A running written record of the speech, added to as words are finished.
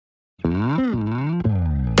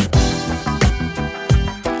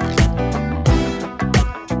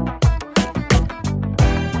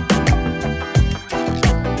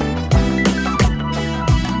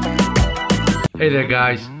Hey there,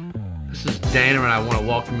 guys. This is Dana, and I want to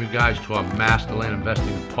welcome you guys to our Masterland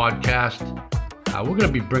Investing podcast. We're going to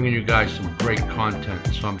be bringing you guys some great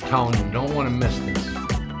content, so I'm telling you, you don't want to miss this.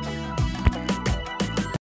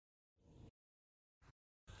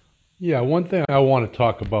 Yeah, one thing I want to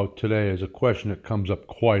talk about today is a question that comes up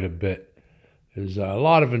quite a bit. Is a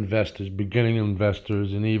lot of investors, beginning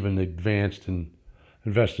investors, and even advanced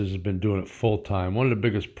investors have been doing it full time. One of the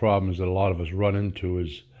biggest problems that a lot of us run into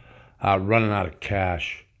is running out of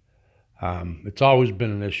cash. It's always been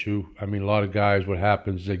an issue. I mean, a lot of guys, what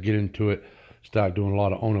happens is they get into it, start doing a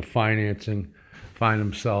lot of owner financing, find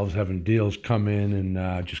themselves having deals come in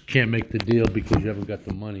and just can't make the deal because you haven't got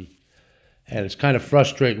the money. And it's kind of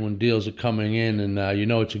frustrating when deals are coming in and you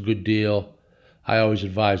know it's a good deal. I always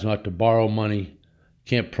advise not to borrow money.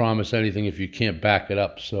 Can't promise anything if you can't back it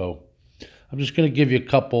up. So I'm just going to give you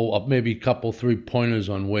maybe a couple, 3 pointers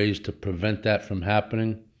on ways to prevent that from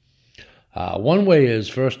happening. One way is,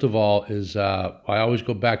 first of all, I always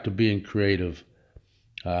go back to being creative.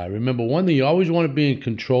 Remember, one thing, you always want to be in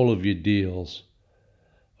control of your deals.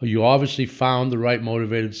 You obviously found the right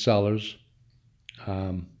motivated sellers.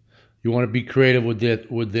 You want to be creative with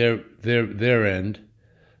their end,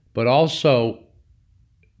 but also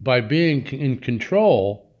by being in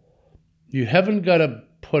control, you haven't got to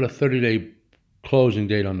put a 30-day closing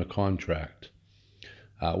date on the contract.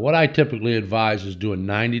 What I typically advise is do a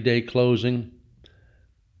 90-day closing.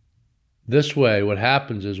 This way, what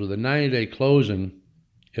happens is with a 90-day closing,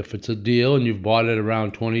 if it's a deal and you've bought it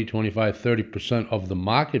around 20, 25, 30% of the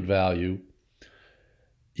market value,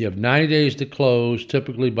 you have 90 days to close.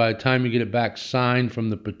 Typically, by the time you get it back signed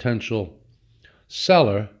from the potential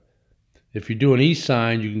seller, if you do an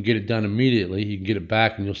e-sign, you can get it done immediately. You can get it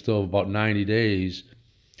back and you'll still have about 90 days.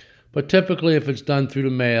 But typically, if it's done through the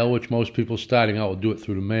mail, which most people starting out will do it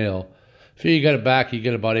through the mail, if you get it back, you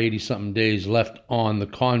get about 80-something days left on the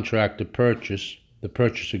contract to purchase, the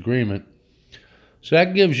purchase agreement. So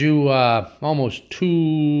that gives you almost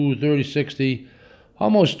 60,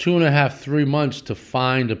 almost 2.5, 3 months to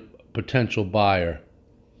find a potential buyer.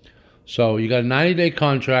 So you got a 90-day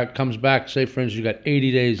contract, comes back, say for instance, you got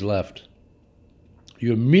 80 days left.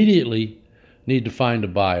 You immediately need to find a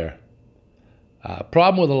buyer.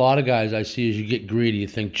 Problem with a lot of guys I see is you get greedy. You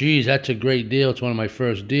think, geez, that's a great deal. It's one of my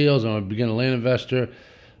first deals. I'm a beginner land investor.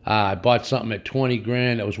 I bought something at 20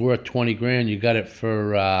 grand. That was worth 20 grand. You got it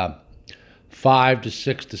for 5 to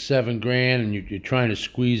 6 to 7 grand, and you're trying to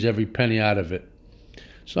squeeze every penny out of it.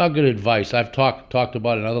 It's not good advice. I've talked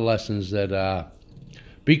about in other lessons that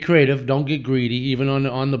be creative. Don't get greedy, even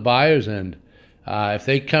on the buyer's end. If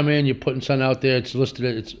they come in, you're putting something out there. It's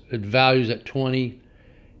listed. It values at 20.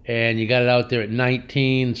 And you got it out there at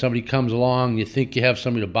 19, somebody comes along, you think you have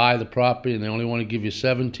somebody to buy the property and they only want to give you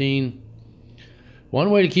 17. One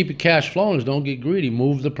way to keep your cash flowing is don't get greedy.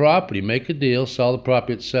 Move the property, make a deal, sell the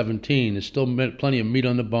property at 17. There's still plenty of meat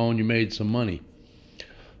on the bone. You made some money.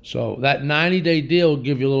 So that 90-day deal will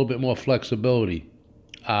give you a little bit more flexibility.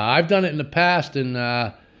 I've done it in the past, and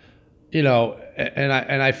I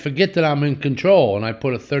forget that I'm in control, and I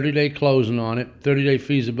put a 30-day closing on it, 30-day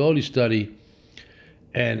feasibility study.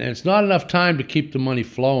 And it's not enough time to keep the money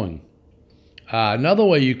flowing. Another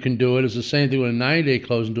way you can do it is the same thing with a 90-day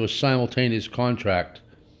close and do a simultaneous contract.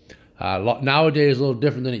 Nowadays, it's a little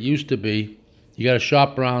different than it used to be. You got to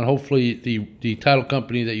shop around. Hopefully, the title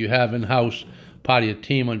company that you have in-house, part of your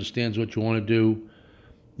team, understands what you want to do.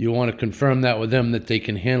 You want to confirm that with them that they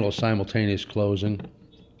can handle a simultaneous closing.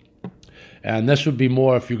 And this would be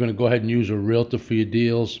more if you're going to go ahead and use a realtor for your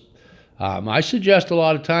deals. I suggest a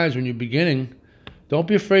lot of times when you're beginning, don't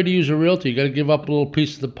be afraid to use a realtor. You got to give up a little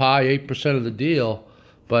piece of the pie, 8% of the deal.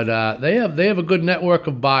 But they have a good network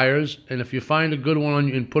of buyers, and if you find a good one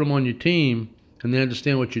and put them on your team, and they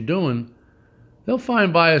understand what you're doing, they'll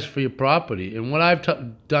find buyers for your property. And what I've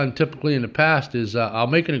done typically in the past is I'll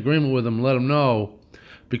make an agreement with them, let them know,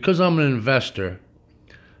 because I'm an investor,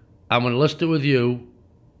 I'm going to list it with you.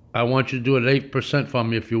 I want you to do it at 8% for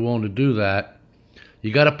me if you're willing to do that.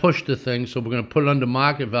 You got to push the thing, so we're going to put it under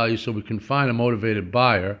market value so we can find a motivated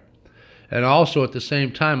buyer. And also at the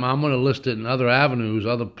same time, I'm going to list it in other avenues,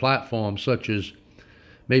 other platforms such as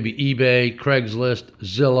maybe eBay, Craigslist,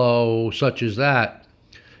 Zillow, such as that.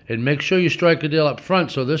 And make sure you strike a deal up front,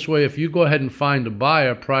 so this way if you go ahead and find a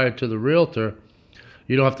buyer prior to the realtor,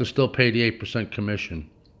 you don't have to still pay the 8% commission.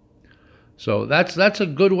 So that's a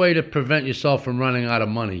good way to prevent yourself from running out of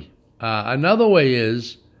money. Another way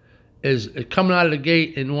is coming out of the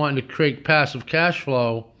gate and wanting to create passive cash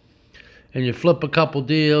flow, and you flip a couple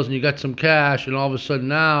deals and you got some cash, and all of a sudden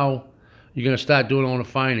now you're going to start doing owner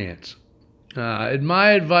finance. And my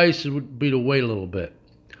advice would be to wait a little bit.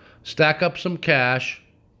 stack up some cash,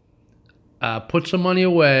 put some money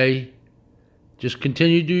away, just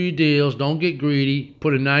continue to do your deals, don't get greedy,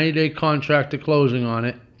 put a 90-day contract to closing on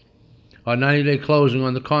it, or 90-day closing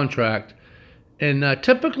on the contract. And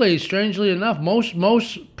typically, strangely enough,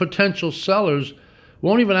 most potential sellers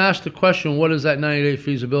won't even ask the question, what is that 90-day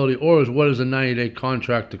feasibility, or what is a 90-day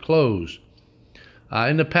contract to close?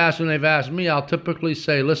 In the past, when they've asked me, I'll typically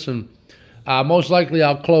say, listen, most likely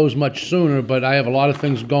I'll close much sooner, but I have a lot of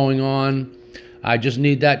things going on. I just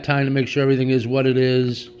need that time to make sure everything is what it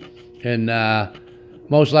is. And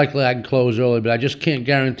most likely I can close early, but I just can't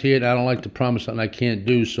guarantee it. I don't like to promise something I can't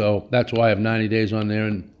do, so that's why I have 90 days on there.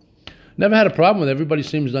 And never had a problem with it. Everybody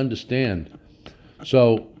seems to understand.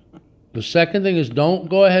 So the second thing is, don't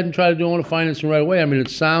go ahead and try to do owner financing right away. I mean, it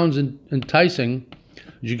sounds enticing.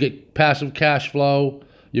 You get passive cash flow.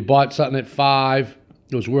 You bought something at 5.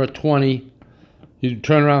 It was worth 20. You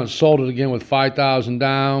turn around and sold it again with 5,000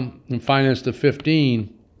 down and financed to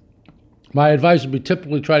 15. My advice would be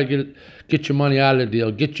typically try to get your money out of the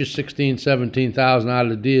deal. Get your 16, 17,000 out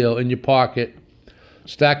of the deal in your pocket.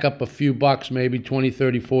 Stack up a few bucks, maybe 20,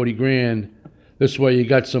 30, 40 grand. This way you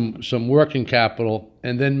got some working capital,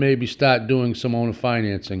 and then maybe start doing some owner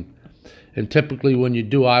financing. And typically when you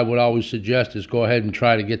do, I would always suggest is go ahead and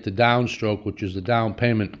try to get the downstroke, which is the down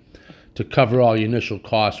payment, to cover all your initial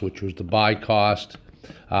costs, which was the buy cost,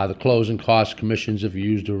 the closing costs, commissions if you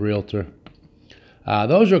used a realtor.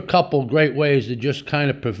 Those are a couple great ways to just kind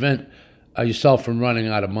of prevent yourself from running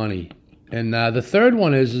out of money. And the third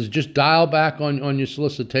one is just dial back on your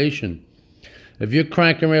solicitation. If you're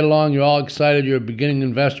cranking right along, you're all excited, you're a beginning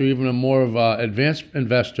investor, even a more of an advanced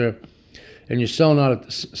investor, and you're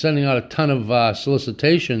sending out a ton of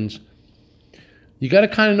solicitations, you got to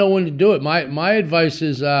kind of know when to do it. My advice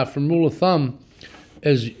is, from rule of thumb,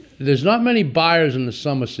 is there's not many buyers in the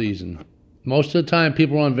summer season. Most of the time,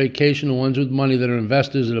 people are on vacation. The ones with money that are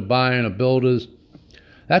investors, that are buying, are builders.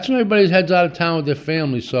 That's when everybody heads out of town with their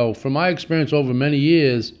families. So, from my experience over many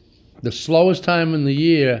years, the slowest time in the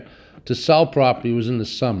year to sell property was in the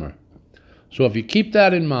summer. So, if you keep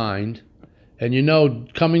that in mind, and you know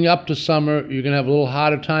coming up to summer, you're going to have a little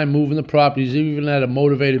harder time moving the properties, even at a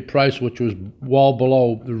motivated price, which was well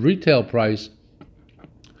below the retail price,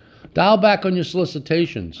 dial back on your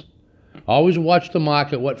solicitations. Always watch the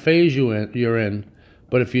market, what phase you're in.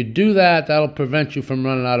 But if you do that, that'll prevent you from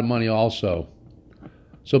running out of money also.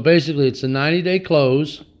 So basically, it's a 90-day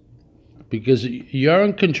close because you're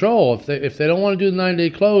in control. If they don't want to do the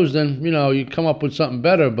 90-day close, then you come up with something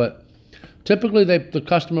better. But typically, the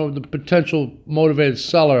customer, the potential motivated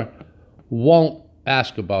seller, won't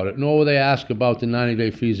ask about it, nor will they ask about the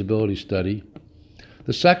 90-day feasibility study.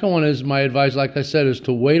 The second one is, my advice, like I said, is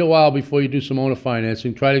to wait a while before you do some owner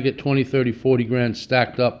financing. Try to get 20, 30, 40 grand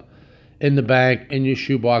stacked up in the bank, in your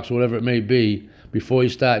shoebox, whatever it may be, before you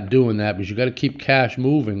start doing that, because you got to keep cash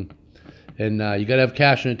moving. And you got to have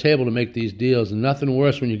cash on the table to make these deals. And nothing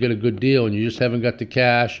worse when you get a good deal and you just haven't got the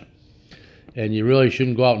cash. And you really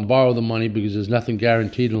shouldn't go out and borrow the money because there's nothing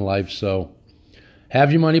guaranteed in life. So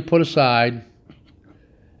have your money put aside.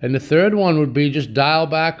 And the third one would be just dial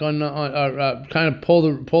back on kind of pull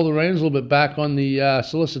the reins a little bit back on the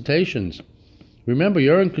solicitations. Remember,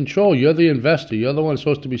 you're in control. You're the investor. You're the one that's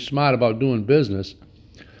supposed to be smart about doing business.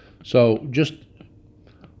 So just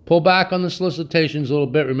pull back on the solicitations a little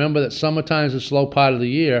bit. Remember that summertime is a slow part of the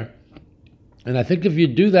year. And I think if you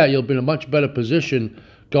do that, you'll be in a much better position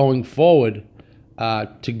going forward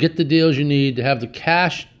to get the deals you need, to have the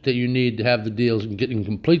cash that you need to have the deals and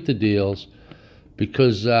complete the deals.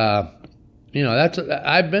 Because,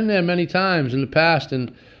 I've been there many times in the past,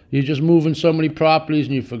 and you're just moving so many properties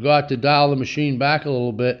and you forgot to dial the machine back a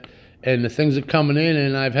little bit, and the things are coming in,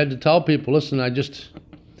 and I've had to tell people, listen,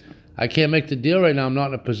 I can't make the deal right now. I'm not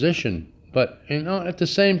in a position. But, at the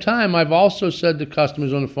same time, I've also said to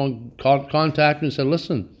customers on the phone, contact me and said,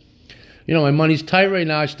 listen, my money's tight right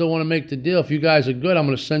now. I still want to make the deal. If you guys are good, I'm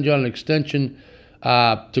going to send you on an extension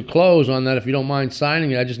to close on that if you don't mind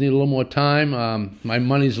signing it. I just need a little more time. My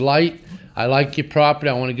money's light. I like your property.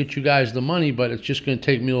 I want to get you guys the money, but it's just going to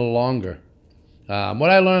take me a little longer. What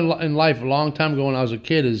I learned in life a long time ago when I was a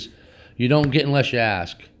kid is you don't get unless you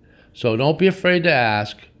ask. So don't be afraid to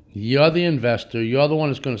ask. You're the investor. You're the one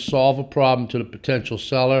that's going to solve a problem to the potential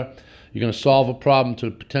seller. You're going to solve a problem to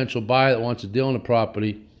the potential buyer that wants to deal in the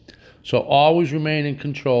property. So always remain in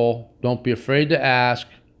control. Don't be afraid to ask.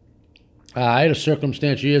 I had a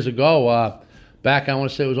circumstance years ago, back I want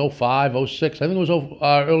to say it was 05, 06, I think it was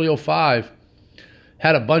early 05,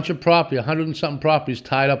 had a bunch of property, 100 and something properties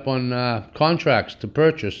tied up on contracts to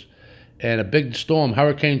purchase, and a big storm,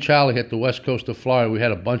 Hurricane Charlie, hit the west coast of Florida. We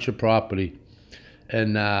had a bunch of property,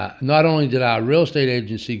 And not only did our real estate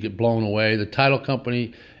agency get blown away, the title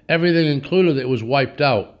company, everything included, it was wiped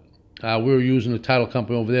out. We were using the title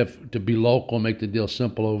company over there to be local, make the deal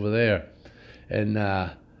simple over there. And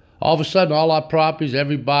all of a sudden, all our properties,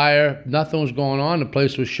 every buyer, nothing was going on. The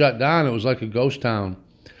place was shut down. It was like a ghost town.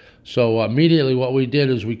 So immediately what we did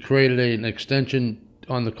is we created an extension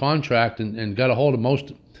on the contract and got a hold of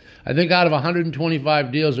most, I think out of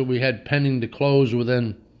 125 deals that we had pending to close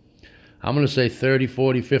within, I'm going to say 30,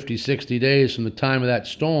 40, 50, 60 days from the time of that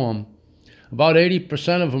storm, about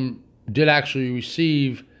 80% of them did actually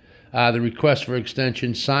receive the request for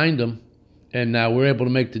extension, signed them, and were able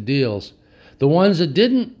to make the deals. The ones that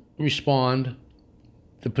didn't respond,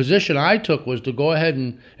 the position I took was to go ahead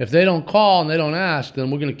and, if they don't call and they don't ask,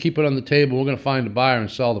 then we're going to keep it on the table. We're going to find a buyer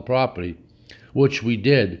and sell the property, which we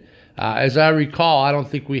did. As I recall, I don't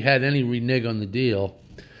think we had any renege on the deal,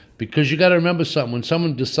 because you got to remember something. When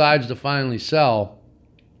someone decides to finally sell,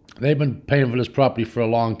 they've been paying for this property for a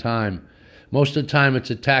long time. Most of the time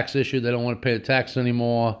it's a tax issue. They don't want to pay the tax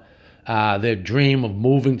anymore. Their dream of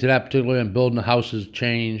moving to that particular and building a house has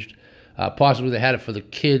changed. Possibly they had it for the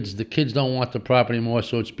kids. The kids don't want the property anymore,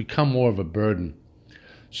 so it's become more of a burden.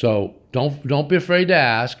 So don't be afraid to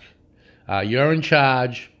ask. You're in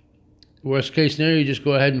charge. Worst case scenario, you just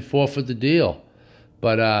go ahead and forfeit the deal.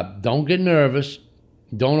 But don't get nervous.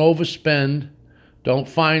 Don't overspend. Don't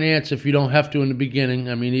finance if you don't have to in the beginning.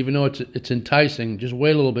 I mean, even though it's enticing, just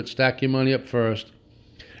wait a little bit, stack your money up first.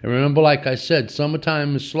 And remember, like I said,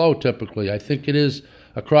 summertime is slow typically. I think it is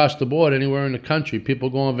across the board anywhere in the country. People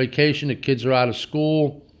go on vacation, the kids are out of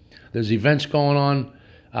school, there's events going on.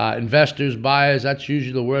 Investors, buyers, that's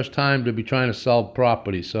usually the worst time to be trying to sell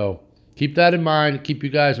property. So keep that in mind, keep you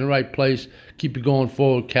guys in the right place, keep you going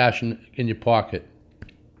forward, cash in your pocket.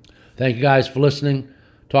 Thank you guys for listening.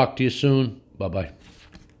 Talk to you soon. Bye-bye.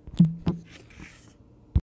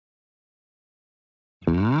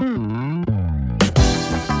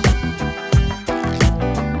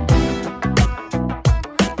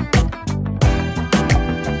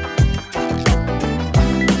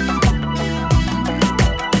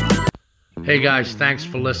 Hey guys, thanks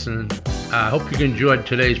for listening. I hope you enjoyed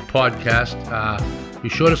today's podcast. Be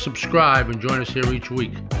sure to subscribe and join us here each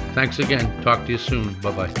week. Thanks again. Talk to you soon.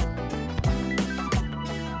 Bye-bye.